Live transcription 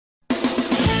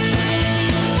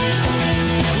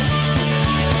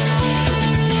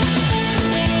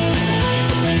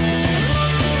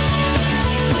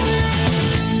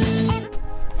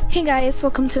Hey guys,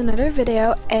 welcome to another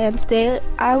video, and today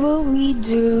I will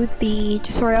redo the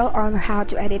tutorial on how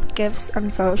to edit GIFs on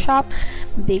Photoshop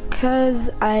because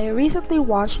I recently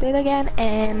watched it again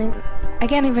and I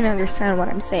can't even understand what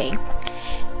I'm saying.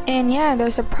 And yeah,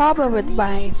 there's a problem with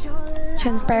my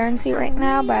transparency right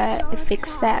now, but I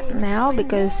fixed that now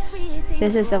because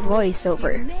this is a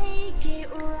voiceover.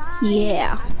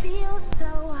 Yeah.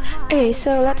 Okay,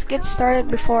 so let's get started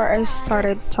before I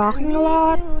started talking a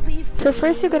lot. So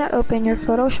first you're gonna open your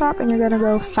Photoshop and you're gonna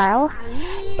go File,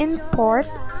 Import,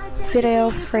 Video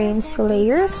Frames to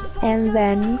Layers, and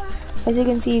then as you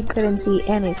can see you couldn't see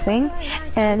anything,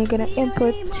 and you're gonna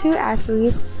input 2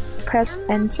 asterisks, press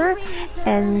enter,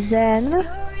 and then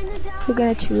you're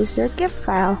gonna choose your GIF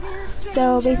file.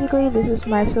 So basically this is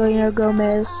my Selena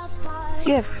Gomez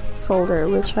GIF folder,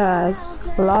 which has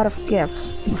a lot of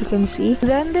GIFs, as you can see.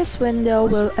 Then this window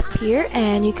will appear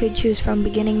and you could choose from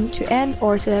beginning to end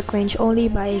or select range only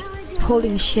by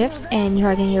holding shift and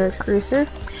dragging your cursor,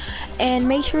 and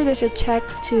make sure there's a check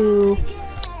to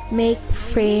make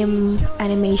frame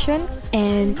animation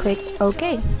and click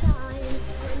OK.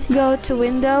 Go to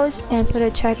Windows and put a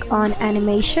check on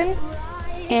animation,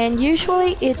 and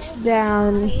usually it's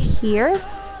down here,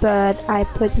 but I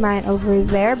put mine over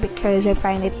there because I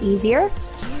find it easier.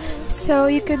 So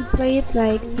you could play it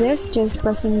like this, just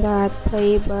pressing that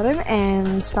play button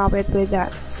and stop it with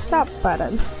that stop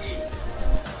button.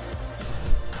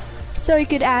 So you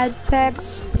could add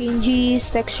text,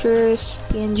 PNGs, textures,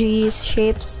 PNGs,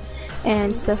 shapes,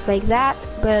 and stuff like that,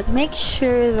 but make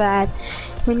sure that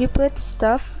when you put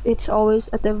stuff, it's always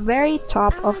at the very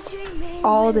top of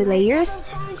all the layers.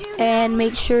 And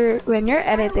make sure when you're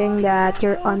editing that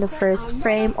you're on the first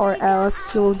frame, or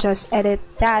else you'll just edit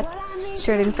that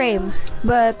certain frame.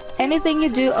 But anything you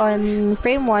do on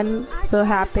frame 1 will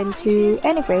happen to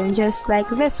any frame, just like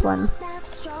this one.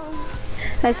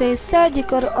 As I said, you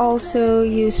could also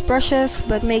use brushes,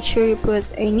 but make sure you put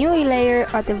a new layer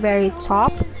at the very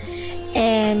top.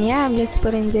 And yeah, I'm just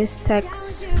putting this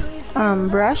text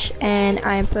brush, and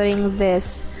I'm putting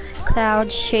this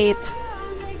cloud shaped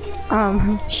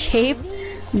shape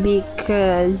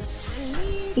because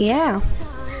yeah,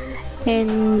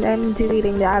 and I'm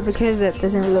deleting that because it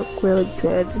doesn't look really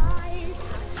good.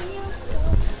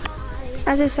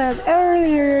 As I said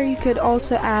earlier, you could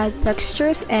also add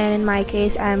textures, and in my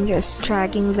case I'm just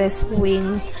dragging this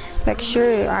wing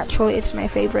texture. Actually it's my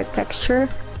favorite texture,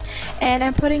 and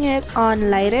I'm putting it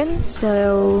on lighten,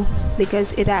 so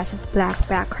because it has a black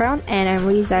background, and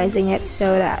I'm resizing it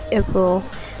so that it will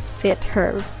fit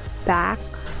her back,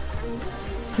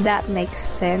 if that makes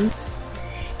sense.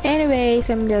 Anyways,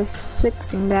 I'm just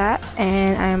fixing that,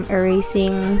 and I'm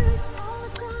erasing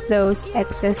those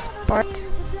excess part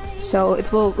so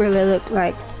it will really look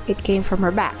like it came from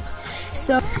her back.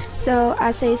 So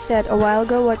as I said a while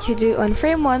ago, what you do on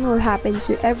frame 1 will happen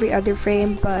to every other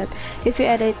frame, but if you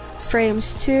edit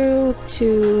frames 2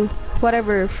 to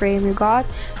whatever frame you got,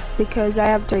 because I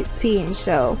have 13,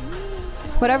 so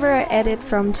whatever I edit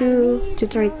from 2 to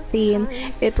 13,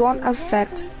 it won't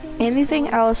affect anything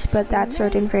else but that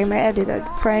certain frame I edited.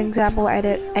 For example, I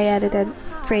edited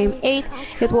frame 8,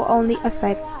 it will only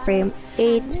affect frame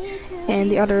 8 and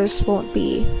the others won't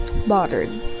be bothered.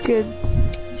 Good,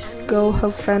 just go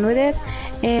have fun with it.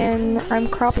 And I'm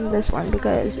cropping this one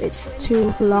because it's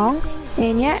too long.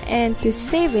 And yeah, and to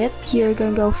save it, you're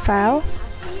gonna go File,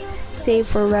 Save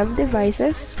for Web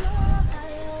Devices,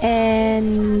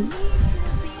 and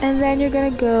then you're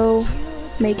gonna go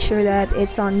make sure that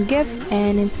it's on GIF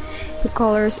and the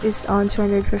colors is on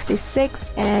 256,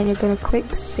 and you're gonna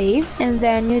click save, and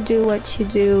then you do what you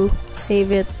do,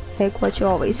 save it like what you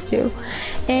always do.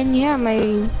 And yeah,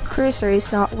 my cursor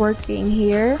is not working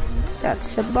here,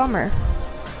 that's a bummer.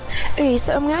 Okay,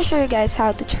 so I'm gonna show you guys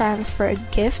how to transfer a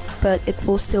GIF, but it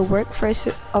will still work. First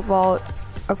of all,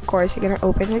 of course, you're gonna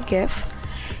open your GIF,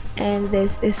 and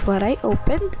this is what I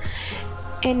opened,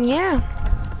 and yeah,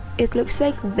 it looks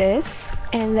like this.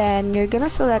 And then you're gonna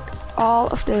select all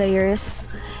of the layers,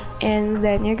 and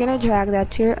then you're gonna drag that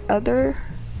to your other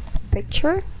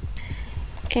picture,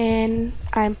 and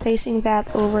I'm placing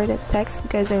that over the text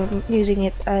because I'm using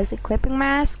it as a clipping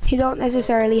mask. You don't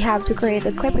necessarily have to create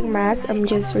a clipping mask, I'm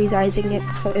just resizing it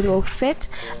so it will fit.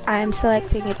 I'm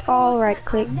selecting it all, right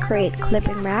click, create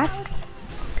clipping mask.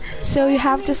 So you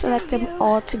have to select them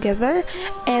all together,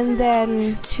 and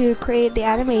then to create the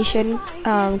animation,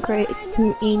 create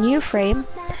a new frame,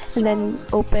 and then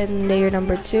open layer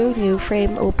number 2, new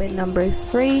frame, open number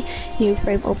 3, new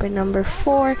frame, open number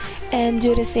 4, and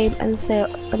do the same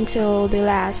until the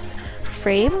last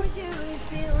frame.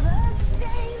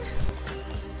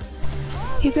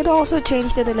 You could also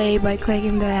change the delay by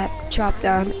clicking that drop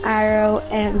down arrow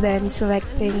and then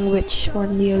selecting which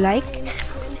one you like.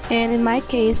 And in my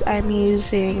case, I'm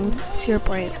using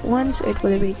 0.1, so it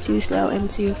wouldn't be too slow and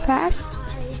too fast,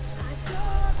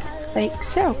 like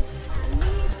so.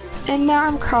 And now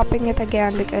I'm cropping it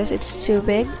again because it's too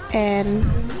big, and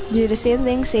do the same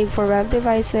thing, save for web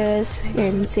devices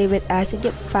and save it as a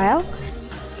GIF file.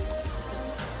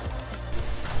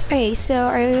 Okay, so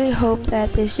I really hope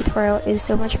that this tutorial is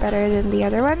so much better than the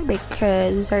other one,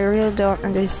 because I really don't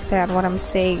understand what I'm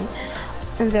saying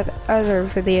in that other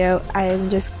video. I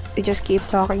just keep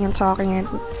talking and talking, and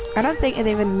I don't think it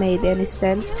even made any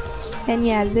sense. And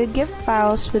yeah, the GIF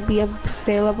files would be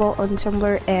available on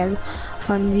Tumblr and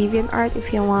on DeviantArt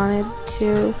if you wanted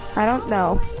to. I don't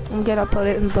know. I'm gonna put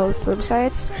it in both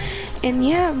websites. And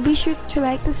yeah, be sure to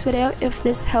like this video if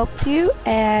this helped you,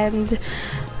 and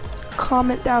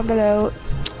comment down below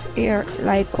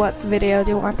like what video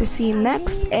do you want to see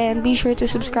next, and be sure to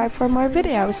subscribe for more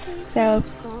videos. So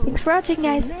thanks for watching,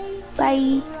 guys.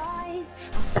 Bye.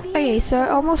 Okay, so I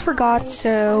almost forgot,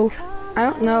 so I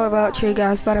don't know about you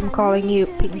guys, but I'm calling you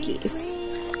Pinkies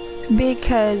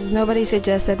because nobody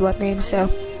suggested what name, so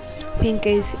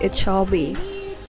Pinkies it shall be.